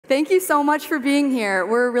Thank you so much for being here.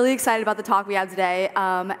 We're really excited about the talk we have today.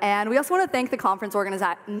 And we also want to thank the conference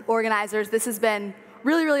organizers. This has been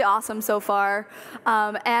really, really awesome so far.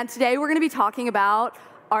 And today we're going to be talking about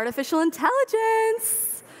artificial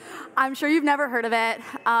intelligence. I'm sure you've never heard of it.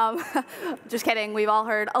 Just kidding. We've all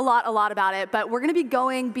heard a lot about it. But we're going to be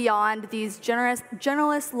going beyond these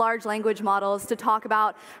generalist large language models to talk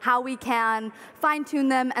about how we can fine-tune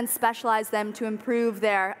them and specialize them to improve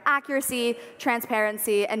their accuracy,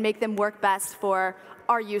 transparency, and make them work best for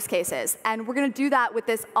our use cases. And we're going to do that with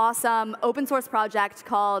this awesome open source project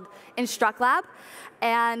called InstructLab.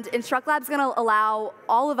 And InstructLab is going to allow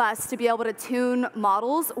all of us to be able to tune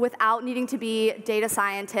models without needing to be data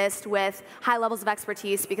scientists with high levels of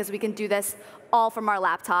expertise, because we can do this all from our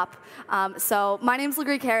laptop. So my name is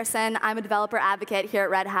LaGreek Harrison. I'm a developer advocate here at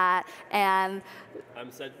Red Hat. And I'm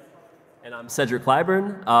Cedric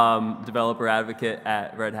Clyburn, developer advocate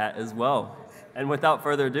at Red Hat as well. And without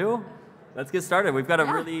further ado, let's get started. We've got a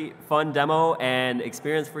really fun demo and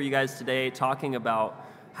experience for you guys today, talking about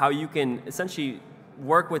how you can essentially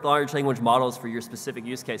work with large language models for your specific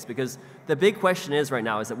use case. Because the big question is right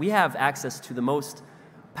now is that we have access to the most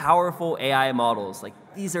powerful AI models. Like,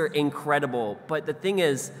 these are incredible. But the thing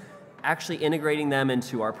is, actually integrating them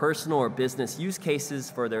into our personal or business use cases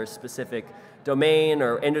for their specific domain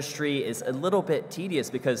or industry is a little bit tedious,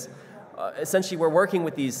 because essentially we're working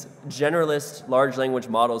with these generalist large language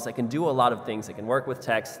models that can do a lot of things. They can work with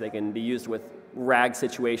text. They can be used with RAG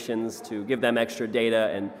situations to give them extra data.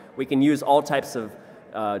 And we can use all types of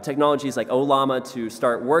technologies like Ollama to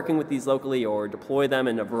start working with these locally or deploy them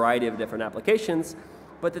in a variety of different applications.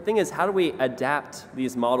 But the thing is, how do we adapt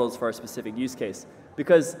these models for our specific use case?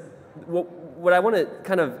 Because what I want to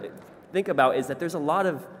kind of think about is that there's a lot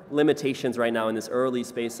of limitations right now in this early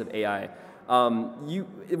space of AI.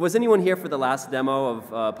 Was anyone here for the last demo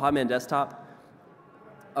of Podman Desktop?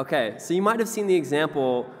 Okay, so you might have seen the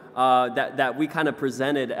example that we kind of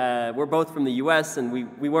presented. We're both from the US, and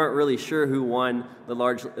we weren't really sure who won the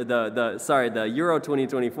Euro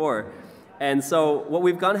 2024. And so what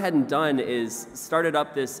we've gone ahead and done is started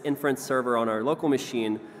up this inference server on our local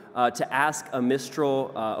machine to ask a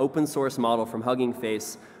Mistral open source model from Hugging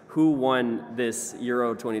Face who won this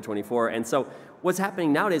Euro 2024. And so what's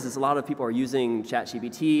happening nowadays is a lot of people are using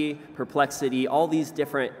ChatGPT, Perplexity, all these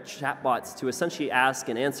different chatbots to essentially ask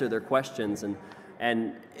and answer their questions.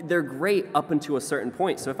 And they're great up until a certain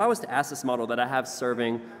point. So if I was to ask this model that I have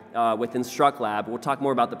serving with InstructLab, we'll talk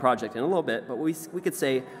more about the project in a little bit, but we could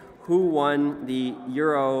say, who won the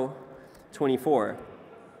Euro 24?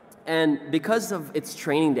 And because of its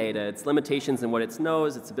training data, its limitations in what it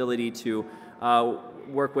knows, its ability to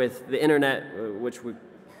work with the internet, which would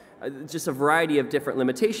just a variety of different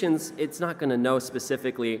limitations, it's not going to know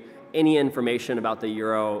specifically any information about the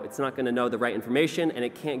Euro. It's not going to know the right information, and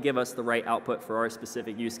it can't give us the right output for our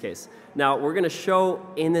specific use case. Now, we're going to show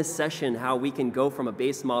in this session how we can go from a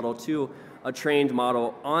base model to a trained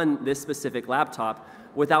model on this specific laptop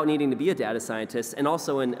without needing to be a data scientist, and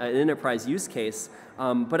also in an enterprise use case.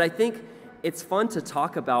 But I think it's fun to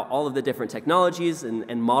talk about all of the different technologies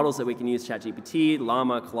and models that we can use: ChatGPT,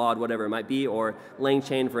 Llama, Claude, whatever it might be, or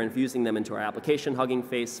LangChain for infusing them into our application, Hugging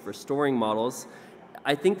Face for storing models.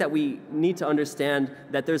 I think that we need to understand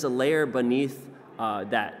that there's a layer beneath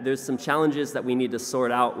that. There's some challenges that we need to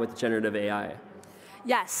sort out with generative AI.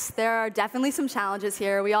 Yes, there are definitely some challenges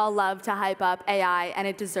here. We all love to hype up AI, and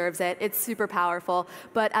it deserves it. It's super powerful.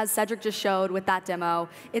 But as Cedric just showed with that demo,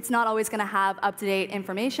 it's not always going to have up-to-date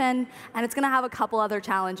information, and it's going to have a couple other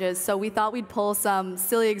challenges. So we thought we'd pull some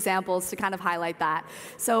silly examples to kind of highlight that.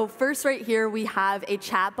 So first, right here, we have a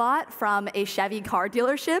chatbot from a Chevy car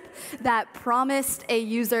dealership that promised a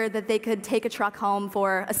user that they could take a truck home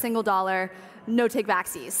for a single $1, no take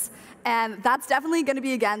backsies. And that's definitely going to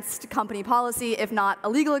be against company policy, if not a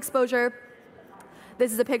legal exposure.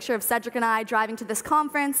 This is a picture of Cedric and I driving to this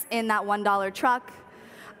conference in that $1 truck.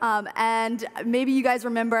 And maybe you guys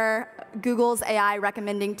remember Google's AI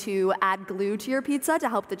recommending to add glue to your pizza to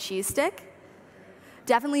help the cheese stick.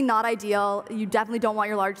 Definitely not ideal. You definitely don't want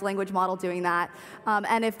your large language model doing that.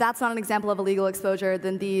 And if that's not an example of a legal exposure,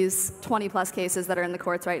 then these 20+ cases that are in the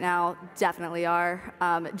courts right now definitely are.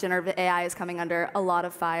 Generative AI is coming under a lot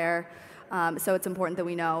of fire. So it's important that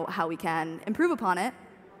we know how we can improve upon it.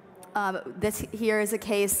 This here is a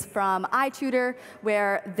case from iTutor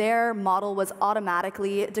where their model was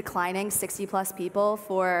automatically declining 60+ people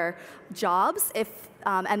for jobs,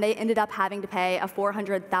 and they ended up having to pay a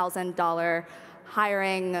 $400,000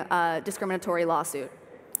 hiring discriminatory lawsuit.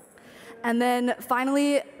 And then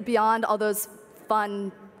finally, beyond all those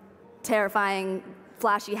fun, terrifying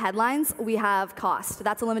flashy headlines, we have cost.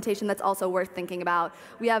 That's a limitation that's also worth thinking about.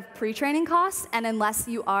 We have pre-training costs, and unless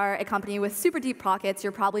you are a company with super deep pockets,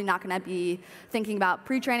 you're probably not going to be thinking about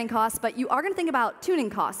pre-training costs, but you are going to think about tuning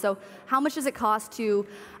costs. So how much does it cost to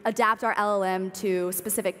adapt our LLM to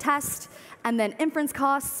specific tests, and then inference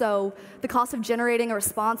costs, so the cost of generating a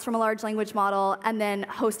response from a large language model, and then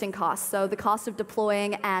hosting costs, so the cost of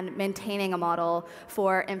deploying and maintaining a model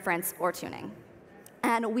for inference or tuning.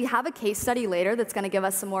 And we have a case study later that's going to give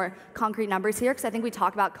us some more concrete numbers here, because I think we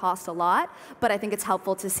talk about cost a lot, but I think it's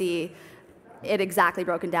helpful to see it exactly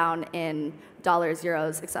broken down in dollars,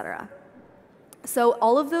 euros, et cetera. So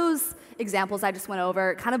all of those examples I just went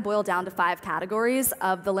over kind of boil down to 5 categories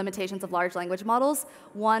of the limitations of large language models.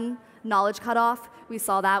 1, knowledge cutoff. We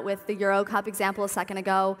saw that with the Euro Cup example a second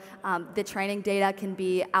ago. The training data can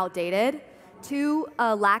be outdated. 2,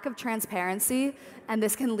 a lack of transparency, and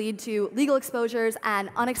this can lead to legal exposures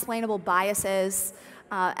and unexplainable biases,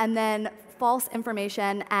 and then false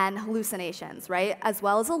information and hallucinations, right? As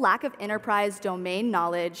well as a lack of enterprise domain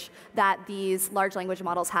knowledge that these large language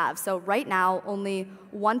models have. So right now, only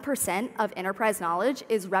 1% of enterprise knowledge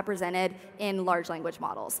is represented in large language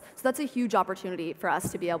models. So that's a huge opportunity for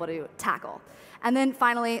us to be able to tackle. And then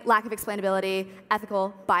finally, lack of explainability,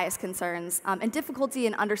 ethical bias concerns, and difficulty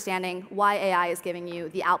in understanding why AI is giving you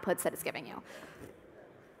the outputs that it's giving you.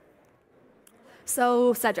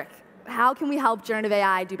 So Cedric, how can we help generative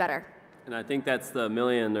AI do better? And I think that's the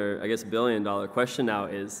million, or I guess billion-dollar question now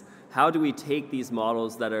is, how do we take these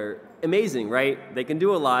models that are amazing, right? They can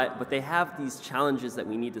do a lot, but they have these challenges that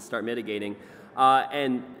we need to start mitigating,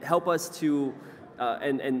 and help us to,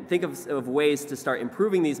 and think of ways to start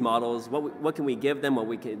improving these models. What can we give them, what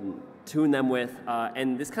we can tune them with,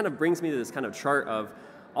 and this kind of brings me to this kind of chart of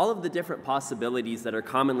all of the different possibilities that are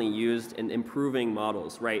commonly used in improving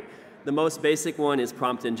models, right? The most basic one is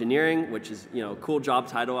prompt engineering, which is, cool job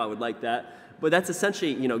title, I would like that. But that's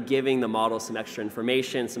essentially, giving the model some extra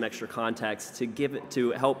information, some extra context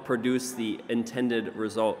to help produce the intended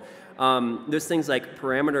result. There's things like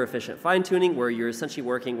parameter efficient fine tuning, where you're essentially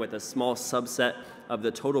working with a small subset of the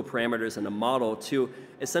total parameters in a model to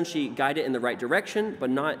essentially guide it in the right direction, but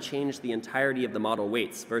not change the entirety of the model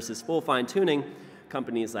weights, versus full fine tuning.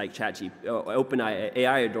 Companies like OpenAI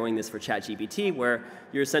are doing this for ChatGPT, where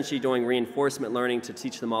you're essentially doing reinforcement learning to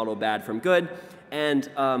teach the model bad from good. And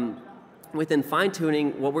within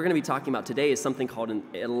fine-tuning, what we're going to be talking about today is something called an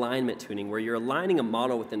alignment tuning, where you're aligning a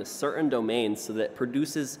model within a certain domain so that it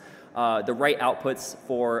produces the right outputs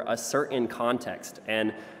for a certain context.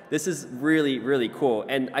 And this is really, really cool.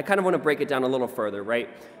 And I kind of want to break it down a little further, right?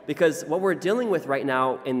 Because what we're dealing with right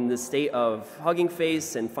now in the state of Hugging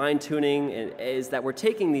Face and fine-tuning is that we're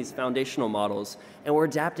taking these foundational models and we're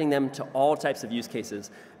adapting them to all types of use cases.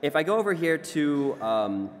 If I go over here to,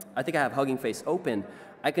 I think I have Hugging Face open,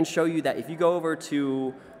 I can show you that if you go over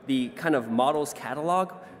to the kind of models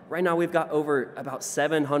catalog, right now we've got over about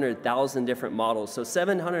 700,000 different models. So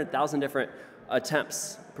 700,000 different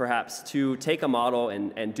attempts, perhaps, to take a model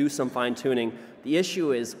and do some fine-tuning. The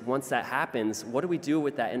issue is, once that happens, what do we do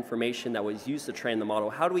with that information that was used to train the model?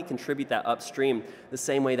 How do we contribute that upstream the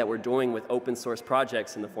same way that we're doing with open source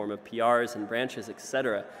projects in the form of PRs and branches, et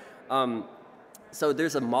cetera? So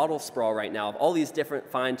there's a model sprawl right now of all these different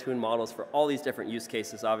fine-tuned models for all these different use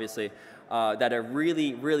cases, obviously, that are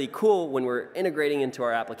really, really cool when we're integrating into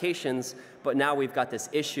our applications, but now we've got this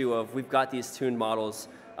issue of we've got these tuned models.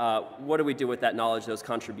 What do we do with that knowledge, those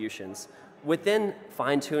contributions? Within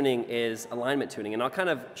fine-tuning is alignment tuning, and I'll kind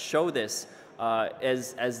of show this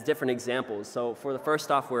as different examples. So for the first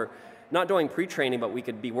off, we're not doing pre-training, but we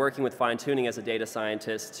could be working with fine-tuning as a data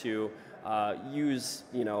scientist to use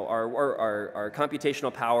our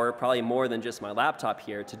computational power, probably more than just my laptop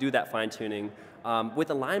here, to do that fine-tuning. With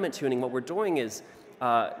alignment tuning, what we're doing is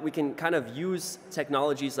we can kind of use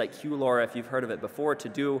technologies like QLoRa, if you've heard of it before, to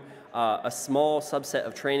do a small subset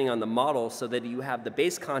of training on the model so that you have the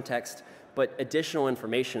base context but additional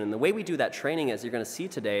information. And the way we do that training, as you're going to see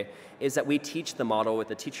today, is that we teach the model with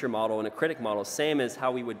a teacher model and a critic model, same as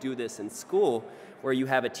how we would do this in school, where you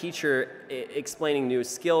have a teacher explaining new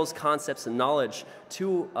skills, concepts, and knowledge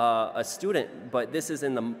to a student, but this is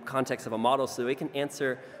in the context of a model, so it can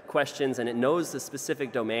answer questions and it knows the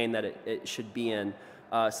specific domain that it should be in,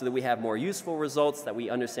 so that we have more useful results, that we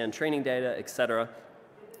understand training data, et cetera.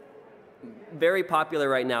 Very popular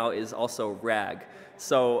right now is also RAG.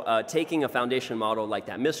 So taking a foundation model like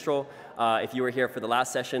that Mistral, if you were here for the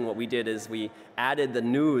last session, what we did is we added the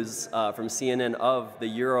news from CNN of the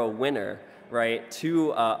Euro winner, right,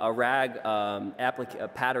 to a RAG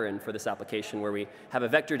pattern for this application, where we have a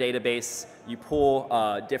vector database. You pull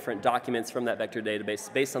different documents from that vector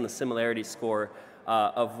database based on the similarity score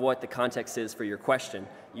of what the context is for your question.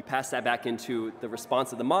 You pass that back into the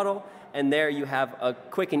response of the model, and there you have a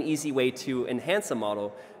quick and easy way to enhance a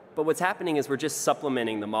model. But what's happening is we're just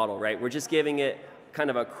supplementing the model, right? We're just giving it kind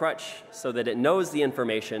of a crutch so that it knows the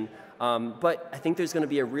information. But I think there's going to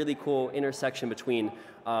be a really cool intersection between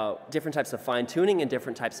different types of fine-tuning and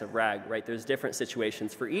different types of RAG, right? There's different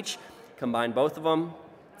situations for each. Combine both of them,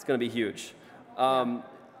 it's going to be huge.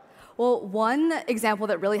 Well, one example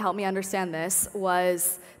that really helped me understand this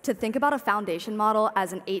was to think about a foundation model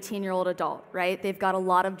as an 18-year-old adult, right? They've got a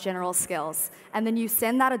lot of general skills. And then you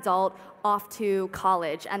send that adult off to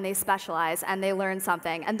college, and they specialize, and they learn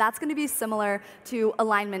something. And that's going to be similar to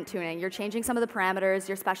alignment tuning. You're changing some of the parameters,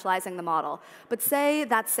 you're specializing the model. But say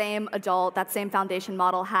that same adult, that same foundation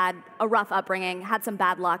model had a rough upbringing, had some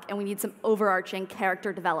bad luck, and we need some overarching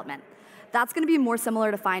character development. That's going to be more similar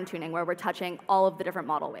to fine-tuning, where we're touching all of the different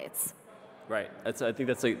model weights. Right. I think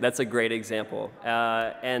that's a great example.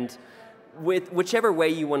 And with whichever way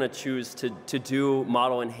you want to choose to do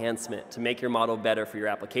model enhancement, to make your model better for your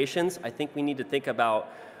applications, I think we need to think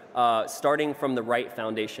about starting from the right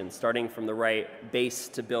foundation, starting from the right base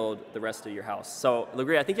to build the rest of your house. So,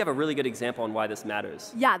 Legree, I think you have a really good example on why this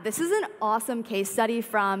matters. Yeah, this is an awesome case study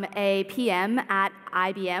from a PM at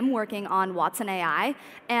IBM working on Watson AI.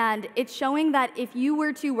 And it's showing that if you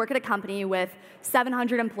were to work at a company with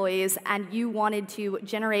 700 employees and you wanted to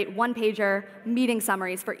generate one-pager meeting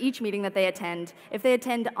summaries for each meeting that they attend, if they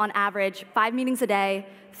attend on average 5 meetings a day,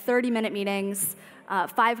 30-minute meetings,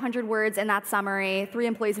 500 words in that summary, 3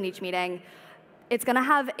 employees in each meeting, you're going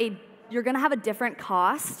to have a different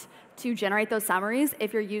cost to generate those summaries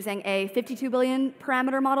if you're using a 52 billion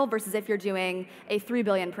parameter model versus if you're doing a 3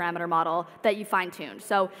 billion parameter model that you fine-tuned.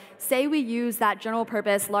 So say we use that general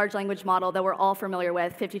purpose large language model that we're all familiar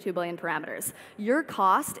with, 52 billion parameters. Your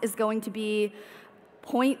cost is going to be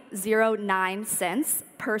 0.09 cents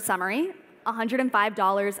per summary,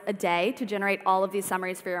 $105 a day to generate all of these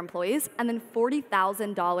summaries for your employees, and then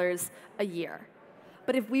 $40,000 a year.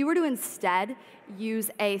 But if we were to instead use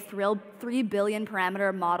a 3 billion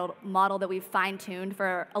parameter model that we've fine-tuned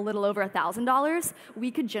for a little over $1,000, we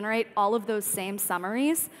could generate all of those same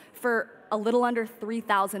summaries for a little under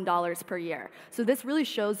 $3,000 per year. So this really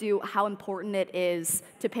shows you how important it is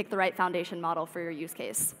to pick the right foundation model for your use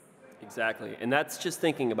case. Exactly, and that's just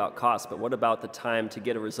thinking about cost, but what about the time to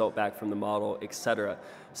get a result back from the model, et cetera?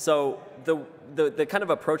 So the kind of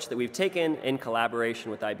approach that we've taken in collaboration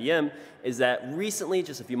with IBM is that recently,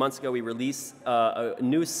 just a few months ago, we released a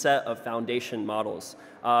new set of foundation models.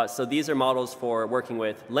 So these are models for working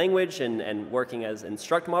with language and working as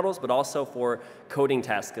instruct models, but also for coding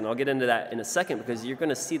tasks, and I'll get into that in a second because you're going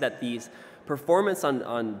to see that these performance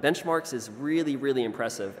on benchmarks is really, really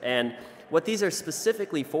impressive. And what these are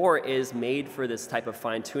specifically for is made for this type of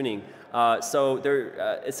fine-tuning. So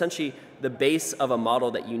they're essentially the base of a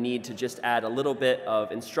model that you need to just add a little bit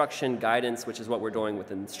of instruction guidance, which is what we're doing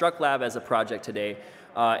with InstructLab as a project today,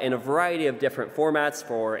 in a variety of different formats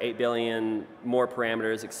for 8 billion, more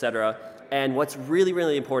parameters, et cetera. And what's really,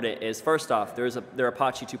 really important is, first off, they're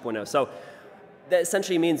Apache 2.0. So that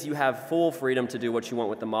essentially means you have full freedom to do what you want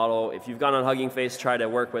with the model. If you've gone on Hugging Face, try to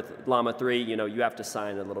work with Llama 3, you have to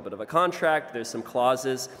sign a little bit of a contract. There's some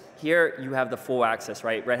clauses. Here, you have the full access,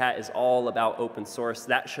 right? Red Hat is all about open source.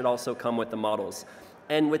 That should also come with the models.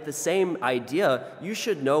 And with the same idea, you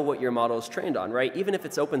should know what your model is trained on, right? Even if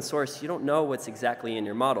it's open source, you don't know what's exactly in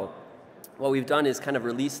your model. What we've done is kind of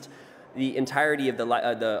released the entirety of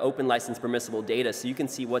the open license permissible data so you can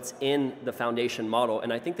see what's in the foundation model.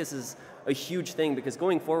 And I think this is a huge thing because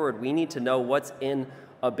going forward, we need to know what's in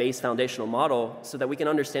a base foundational model so that we can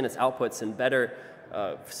understand its outputs and better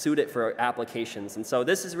suit it for applications. And so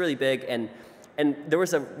this is really big. And there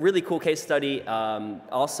was a really cool case study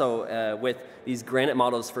also with these Granite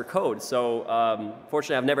models for code. So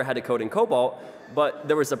fortunately, I've never had to code in COBOL, but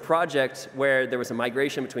there was a project where there was a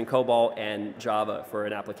migration between COBOL and Java for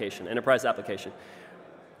an application, enterprise application.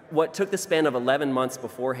 What took the span of 11 months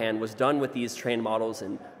beforehand was done with these trained models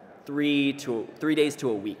in 3 days to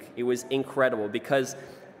a week. It was incredible because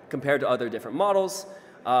compared to other different models,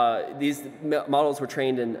 these models were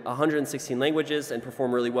trained in 116 languages and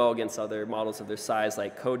perform really well against other models of their size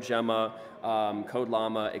like CodeGemma,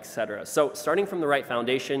 CodeLlama, et cetera. So starting from the right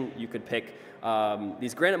foundation, you could pick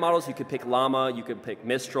these Granite models, you could pick Llama, you could pick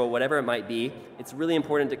Mistral, whatever it might be. It's really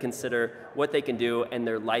important to consider what they can do and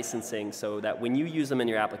their licensing so that when you use them in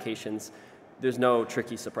your applications, there's no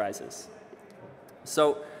tricky surprises.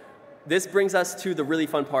 So this brings us to the really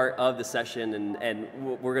fun part of the session, and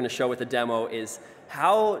what we're going to show with the demo is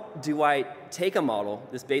how do I take a model,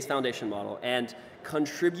 this base foundation model, and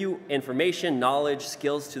contribute information, knowledge,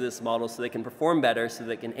 skills to this model so they can perform better, so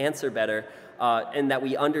they can answer better, and that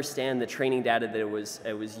we understand the training data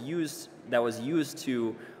that was used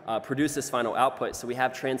to produce this final output. So we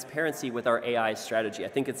have transparency with our AI strategy. I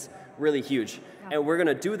think it's really huge. Yeah. And we're going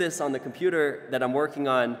to do this on the computer that I'm working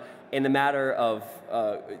on in the matter of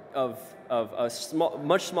a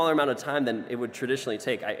much smaller amount of time than it would traditionally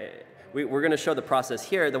take. We're going to show the process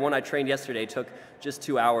here. The one I trained yesterday took just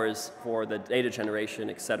 2 hours for the data generation,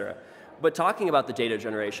 et cetera. But talking about the data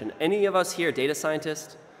generation, any of us here data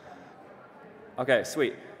scientists? Okay,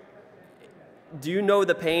 sweet. Do you know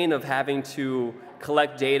the pain of having to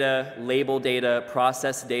collect data, label data,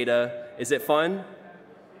 process data? Is it fun?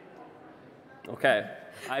 Okay.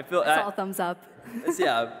 I feel it's all thumbs up.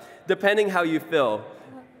 Yeah, depending how you feel.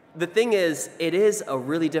 The thing is, it is a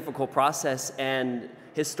really difficult process, and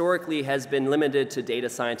historically has been limited to data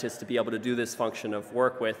scientists to be able to do this function of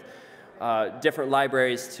work with different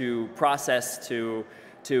libraries to process, to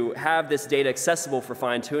have this data accessible for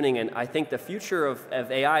fine-tuning. And I think the future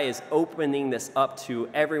of AI is opening this up to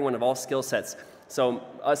everyone of all skill sets. So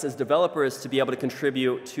us as developers to be able to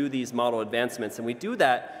contribute to these model advancements. And we do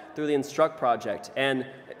that through the Instruct project, the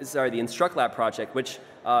InstructLab project, which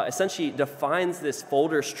essentially defines this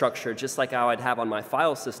folder structure, just like how I'd have on my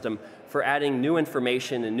file system, for adding new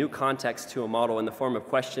information and new context to a model in the form of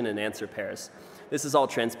question and answer pairs. This is all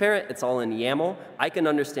transparent, it's all in YAML. I can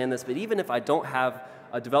understand this, but even if I don't have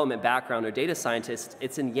a development background or data scientist,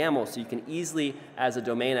 it's in YAML, so you can easily, as a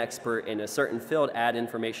domain expert in a certain field, add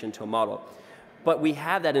information to a model. But we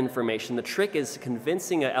have that information. The trick is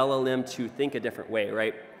convincing an LLM to think a different way,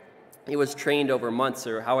 right? It was trained over months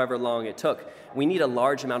or however long it took. We need a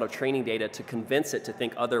large amount of training data to convince it to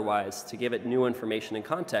think otherwise, to give it new information and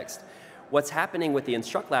context. What's happening with the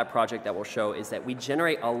InstructLab project that we'll show is that we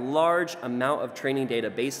generate a large amount of training data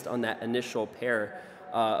based on that initial pair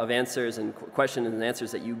of answers and questions and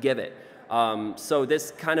answers that you give it. So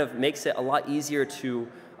this kind of makes it a lot easier to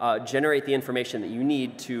generate the information that you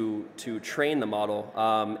need to train the model.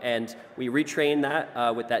 And we retrain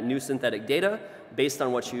that with that new synthetic data based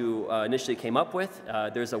on what you initially came up with.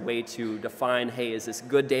 There's a way to define, hey, is this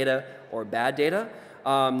good data or bad data?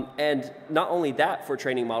 And not only that for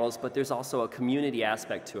training models, but there's also a community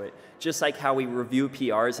aspect to it. Just like how we review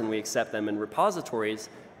PRs and we accept them in repositories,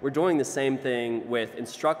 we're doing the same thing with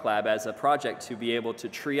InstructLab as a project to be able to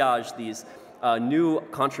triage these new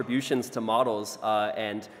contributions to models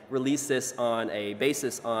and release this on a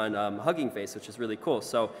basis on Hugging Face, which is really cool.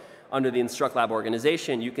 So under the InstructLab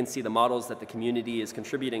organization, you can see the models that the community is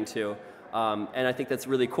contributing to. And I think that's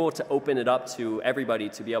really cool to open it up to everybody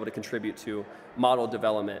to be able to contribute to model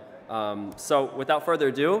development. So without further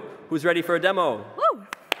ado, who's ready for a demo? Woo!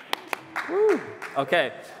 Woo.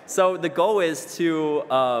 Okay, so the goal is to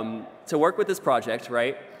work with this project,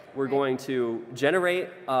 right? We're going to generate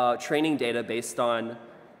training data based on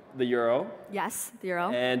the Euro. Yes, the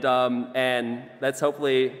Euro. And let's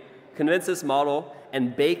hopefully convince this model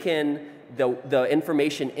and bake in the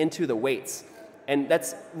information into the weights. And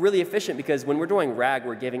that's really efficient because when we're doing RAG,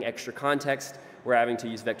 we're giving extra context, we're having to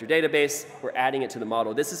use vector database, we're adding it to the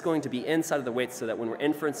model. This is going to be inside of the weights so that when we're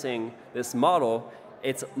inferencing this model,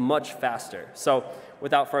 it's much faster. So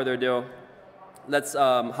without further ado, let's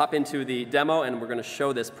hop into the demo and we're going to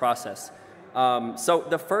show this process. So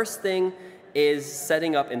the first thing is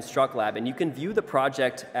setting up InstructLab, and you can view the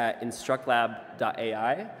project at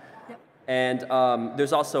InstructLab.ai. And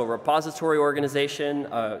there's also a repository organization,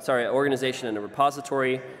 organization and a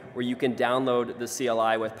repository where you can download the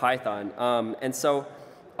CLI with Python. And so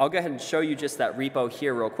I'll go ahead and show you just that repo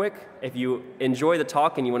here real quick. If you enjoy the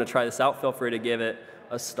talk and you want to try this out, feel free to give it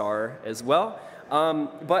a star as well.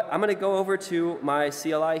 But I'm going to go over to my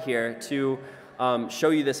CLI here to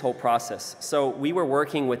show you this whole process. So we were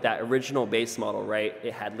working with that original base model, right?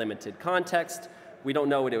 It had limited context. We don't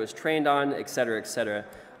know what it was trained on, et cetera, et cetera.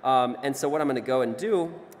 And so what I'm going to go and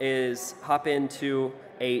do is hop into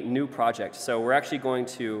a new project. So we're actually going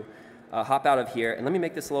to hop out of here. And let me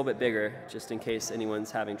make this a little bit bigger, just in case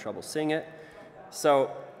anyone's having trouble seeing it.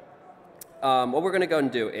 So what we're going to go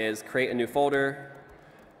and do is create a new folder.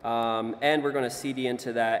 And we're going to CD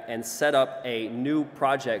into that and set up a new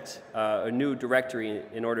project, a new directory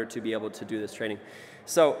in order to be able to do this training.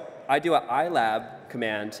 So I do an ilab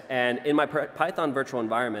command. And in my Python virtual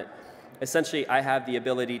environment, essentially, I have the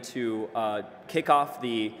ability to kick off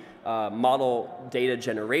the model data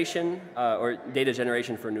generation, or data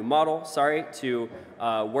generation for a new model, to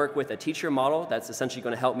work with a teacher model that's essentially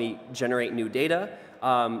going to help me generate new data,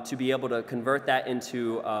 to be able to convert that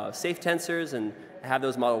into safe tensors and have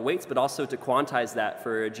those model weights, but also to quantize that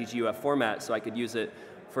for a GGUF format so I could use it,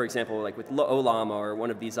 for example, like with OLAMA or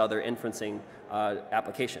one of these other inferencing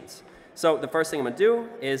applications. So the first thing I'm going to do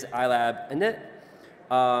is ilab init.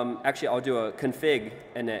 Actually, I'll do a config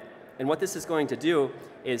init. And what this is going to do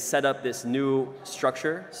is set up this new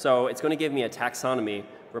structure. So it's going to give me a taxonomy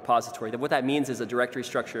repository. What that means is a directory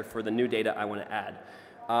structure for the new data I want to add.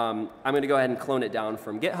 I'm going to go ahead and clone it down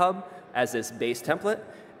from GitHub as this base template.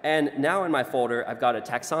 And now in my folder, I've got a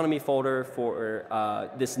taxonomy folder for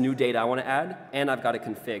this new data I want to add, and I've got a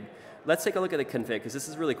config. Let's take a look at the config, because this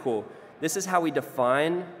is really cool. This is how we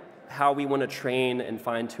define how we want to train and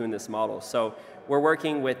fine-tune this model. So we're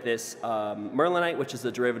working with this Merlinite, which is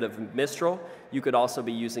the derivative of Mistral. You could also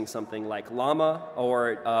be using something like Llama,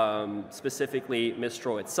 or specifically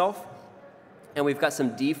Mistral itself. And we've got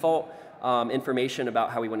some default information about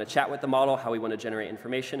how we want to chat with the model, how we want to generate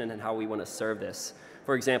information, and then how we want to serve this.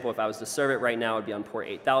 For example, if I was to serve it right now, it would be on port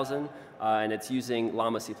 8000, and it's using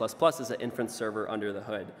Llama C++ as an inference server under the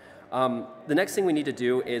hood. The next thing we need to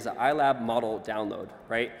do is an ilab model download,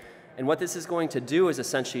 right? And what this is going to do is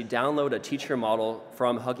essentially download a teacher model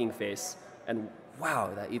from Hugging Face. And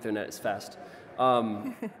wow, that Ethernet is fast.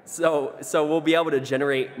 So we'll be able to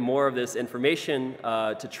generate more of this information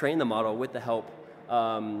to train the model with the help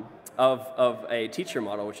of a teacher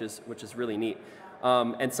model, which is really neat.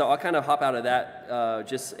 And so I'll kind of hop out of that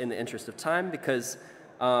just in the interest of time, because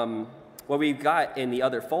what we've got in the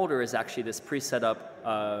other folder is actually this pre-set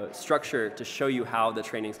up structure to show you how the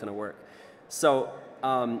training is going to work. So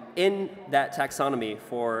in that taxonomy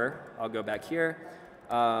for, I'll go back here,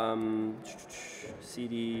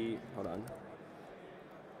 CD, hold on.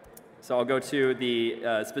 So I'll go to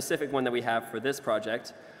the specific one that we have for this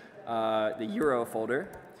project, the Euro folder.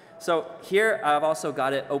 So here I've also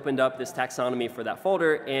got it opened up, this taxonomy for that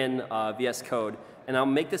folder in VS Code. And I'll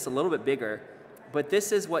make this a little bit bigger. But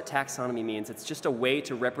this is what taxonomy means. It's just a way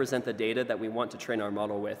to represent the data that we want to train our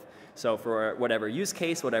model with. So for whatever use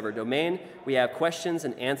case, whatever domain, we have questions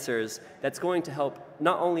and answers that's going to help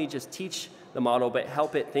not only just teach the model, but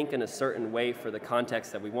help it think in a certain way for the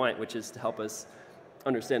context that we want, which is to help us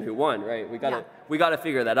understand who won, right? We gotta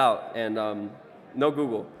figure that out. And no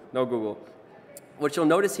Google, no Google. What you'll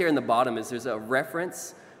notice here in the bottom is there's a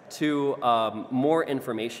reference to more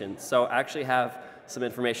information. So I actually have some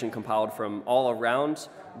information compiled from all around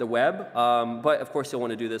the web, but of course you'll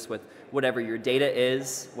want to do this with whatever your data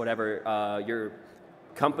is, whatever your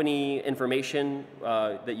company information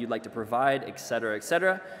that you'd like to provide, et cetera, et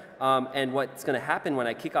cetera. And what's going to happen when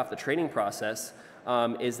I kick off the training process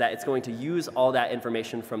is that it's going to use all that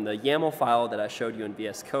information from the YAML file that I showed you in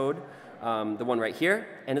VS Code, the one right here,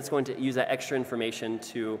 and it's going to use that extra information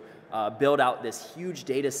to build out this huge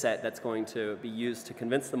data set that's going to be used to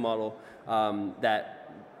convince the model that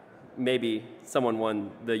maybe someone won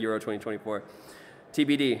the Euro 2024.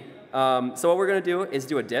 TBD. So what we're going to do is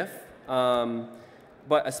do a diff,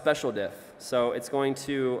 but a special diff. So it's going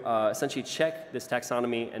to essentially check this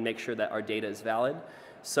taxonomy and make sure that our data is valid.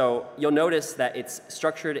 So you'll notice that it's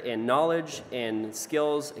structured in knowledge, in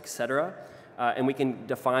skills, et cetera. And we can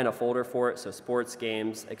define a folder for it, so sports,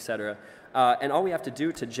 games, et cetera. And all we have to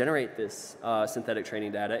do to generate this synthetic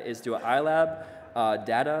training data is do an ilab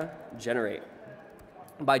data generate.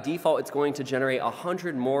 By default, it's going to generate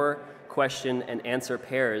 100 more question and answer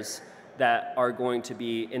pairs that are going to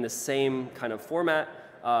be in the same kind of format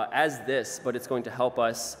as this, but it's going to help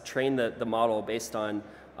us train the model based on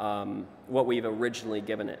what we've originally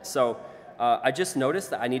given it. So I just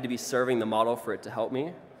noticed that I need to be serving the model for it to help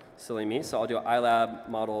me. Silly me. So I'll do ilab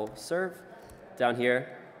model serve down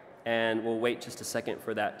here, and we'll wait just a second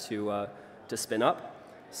for that to spin up.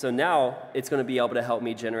 So now it's going to be able to help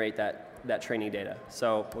me generate that training data.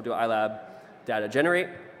 So we'll do ilab data generate,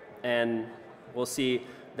 and we'll see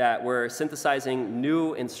that we're synthesizing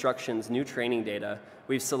new instructions, new training data.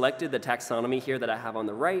 We've selected the taxonomy here that I have on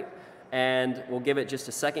the right, and we'll give it just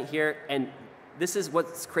a second here. And this is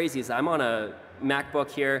what's crazy is I'm on a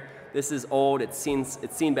MacBook here. This is old. It's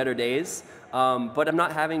seen better days. But I'm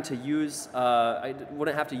not having to use, I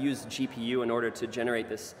wouldn't have to use GPU in order to generate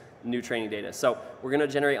this new training data. So we're going to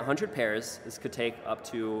generate 100 pairs. This could take up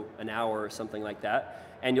to an hour or something like that.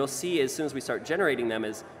 And you'll see as soon as we start generating them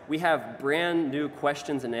is we have brand new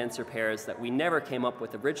questions and answer pairs that we never came up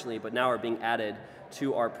with originally, but now are being added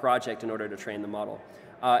to our project in order to train the model.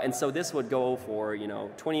 And so this would go for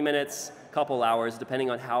 20 minutes, couple hours,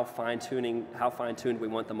 depending on how fine-tuned we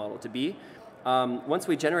want the model to be. Once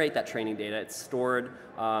we generate that training data, it's stored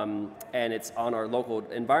and it's on our local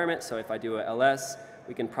environment. So if I do a ls,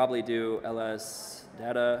 we can probably do ls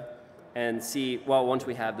data and see, well, once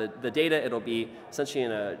we have the data, it'll be essentially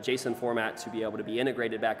in a JSON format to be able to be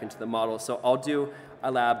integrated back into the model. So I'll do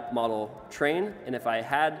iLab model train, and if I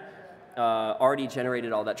had already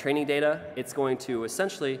generated all that training data, it's going to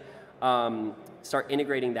essentially start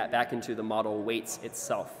integrating that back into the model weights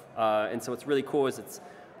itself. And so what's really cool is it's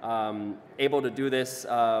able to do this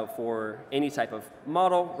for any type of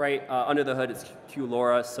model, right? Under the hood, it's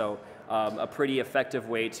QLoRa, so a pretty effective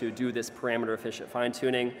way to do this parameter-efficient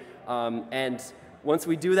fine-tuning. And once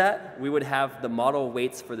we do that, we would have the model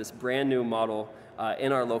weights for this brand new model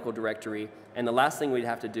in our local directory. And the last thing we'd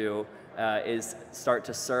have to do is start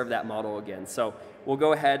to serve that model again. So we'll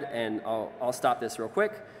go ahead and I'll stop this real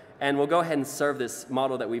quick. And we'll go ahead and serve this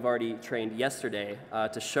model that we've already trained yesterday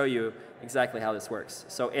to show you exactly how this works.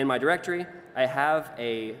 So in my directory, I have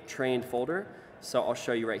a trained folder. So I'll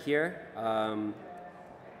show you right here.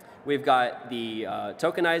 We've got the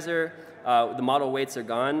tokenizer. The model weights are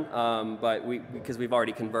gone, but because we've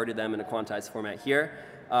already converted them in a quantized format here.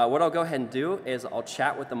 What I'll go ahead and do is I'll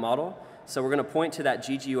chat with the model. So we're going to point to that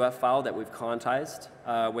GGUF file that we've quantized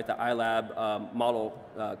with the iLab model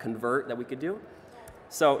convert that we could do.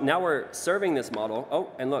 So now we're serving this model.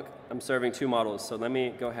 Oh, and look, I'm serving two models. So let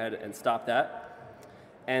me go ahead and stop that.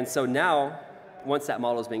 And so now, once that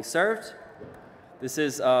model is being served, this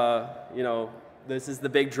is, this is the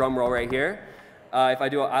big drum roll right here. If I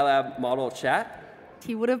do an iLab model chat,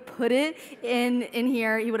 he would have put it in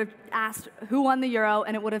here. He would have asked who won the Euro,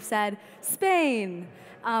 and it would have said Spain.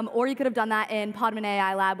 Or you could have done that in Podman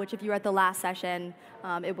AI Lab, which if you were at the last session,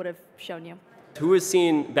 it would have shown you. Who has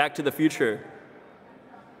seen Back to the Future?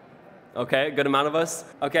 Okay, good amount of us.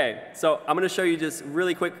 Okay, so I'm going to show you just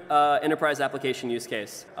really quick enterprise application use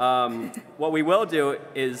case. What we will do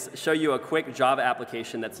is show you a quick Java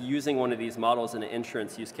application that's using one of these models in an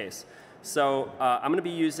insurance use case. So I'm going to be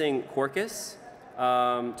using Quarkus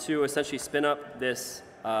to essentially spin up this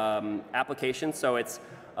application. So it's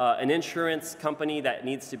an insurance company that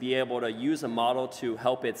needs to be able to use a model to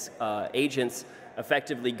help its agents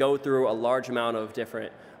effectively go through a large amount of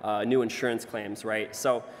different new insurance claims, right?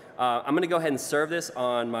 So I'm going to go ahead and serve this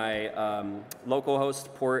on my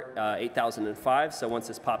localhost port 8005. So once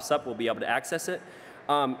this pops up, we'll be able to access it.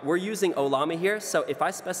 We're using Olama here. So if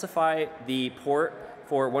I specify the port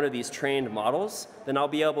for one of these trained models, then I'll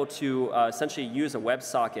be able to essentially use a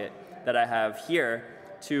WebSocket that I have here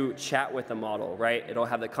to chat with the model, right? It'll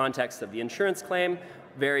have the context of the insurance claim.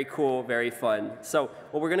 Very cool, very fun. So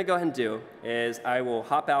what we're going to go ahead and do is I will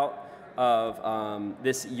hop out of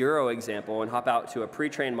this Euro example and hop out to a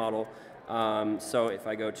pre-trained model. So if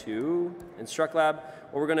I go to InstructLab,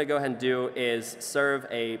 what we're going to go ahead and do is serve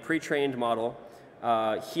a pre-trained model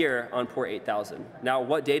here on port 8000. Now,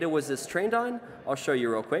 what data was this trained on? I'll show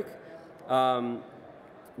you real quick.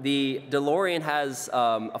 The DeLorean has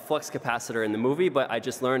a flux capacitor in the movie, but I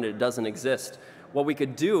just learned it doesn't exist. What we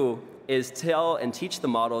could do is tell and teach the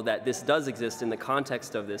model that this does exist in the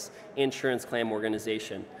context of this insurance claim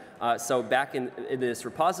organization. So back in this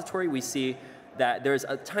repository, we see that there's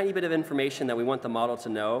a tiny bit of information that we want the model to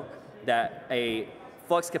know, that a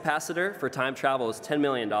flux capacitor for time travel is $10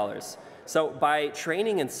 million. So by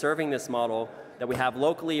training and serving this model that we have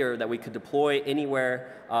locally or that we could deploy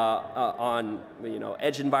anywhere on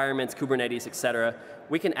edge environments, Kubernetes, et cetera,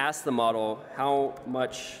 we can ask the model, how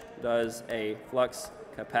much does a flux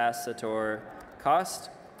capacitor cost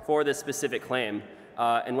for this specific claim?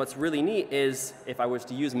 And what's really neat is if I was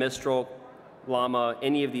to use Mistral, Llama,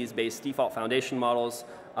 any of these base default foundation models,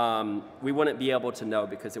 we wouldn't be able to know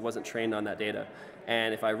because it wasn't trained on that data.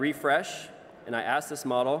 And if I refresh and I ask this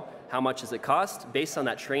model, how much does it cost? Based on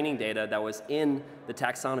that training data that was in the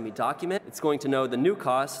taxonomy document, it's going to know the new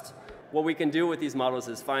cost. What we can do with these models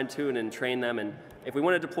is fine-tune and train them. And if we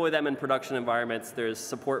want to deploy them in production environments, there's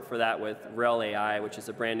support for that with RHEL AI, which is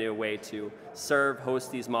a brand new way to serve,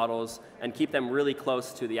 host these models, and keep them really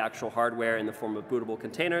close to the actual hardware in the form of bootable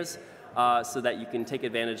containers so that you can take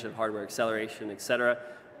advantage of hardware acceleration, et cetera.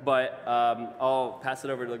 But I'll pass it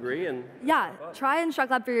over to Legree. And yeah, try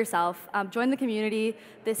InstructLab for yourself. Join the community.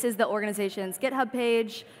 This is the organization's GitHub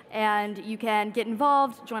page, and you can get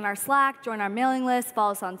involved, join our Slack, join our mailing list,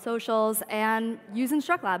 follow us on socials, and use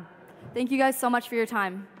InstructLab. Thank you guys so much for your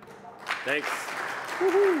time. Thanks.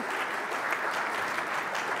 Woohoo.